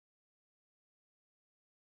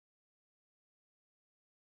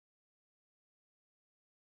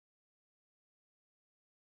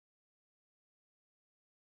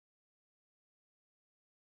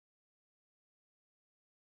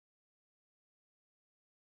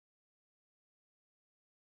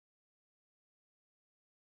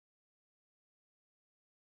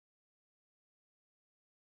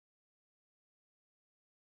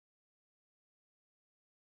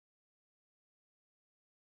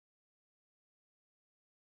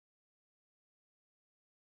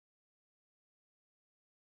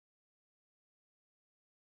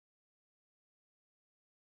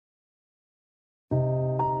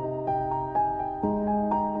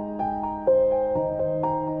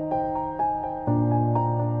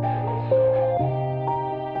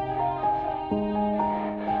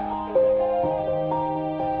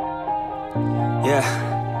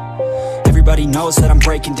Yeah. Everybody knows that I'm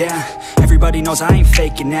breaking down. Everybody knows I ain't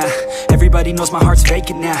faking now. Everybody knows my heart's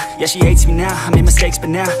vacant now. Yeah, she hates me now, I made mistakes but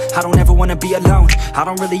now I don't ever wanna be alone. I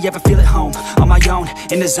don't really ever feel at home. On my own,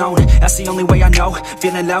 in the zone, that's the only way I know.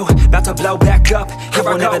 Feeling low, about to blow back up. Here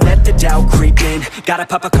I won't ever let the doubt creep in. Gotta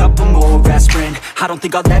pop a couple more aspirin. I don't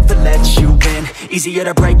think I'll ever let you in. Easier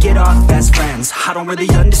to break it off best friends. I don't really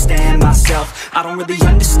understand myself. I don't really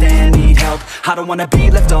understand, need help. I don't wanna be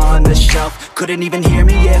left on the shelf. Couldn't even hear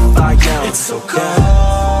me if I yelled. It's so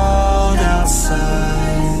cold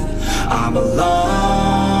outside, I'm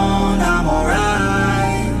alone, I'm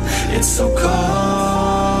alright. It's so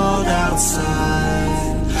cold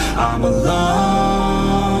outside, I'm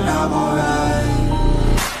alone, I'm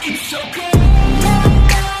alright. It's so cold.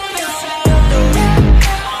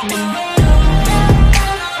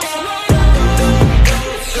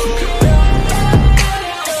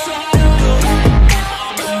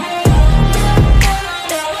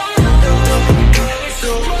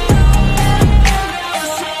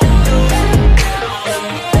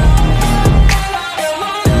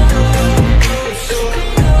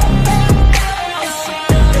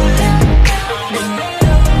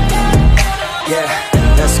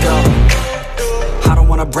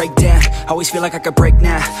 Break down, always feel like I could break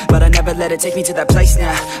now, but I never let it take me to that place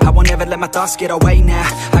now. I won't ever let my thoughts get away now.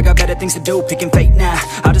 I got better things to do, picking fate now.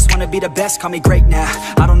 I just wanna be the best, call me great now.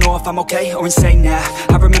 I don't know if I'm okay or insane now.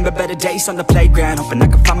 I remember better days on the playground, hoping I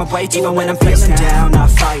can find my way. Even when I'm feeling down, I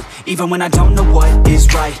fight. Even when I don't know what is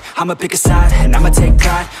right, I'ma pick a side and I'ma take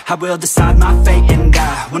pride. I will decide my fate and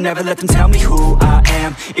I will never let them tell me who I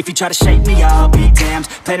am. If you try to shape me, I'll be damned.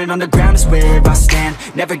 Planet on the ground is where I stand.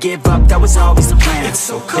 Never give up, that was always the plan. It's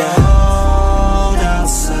so cold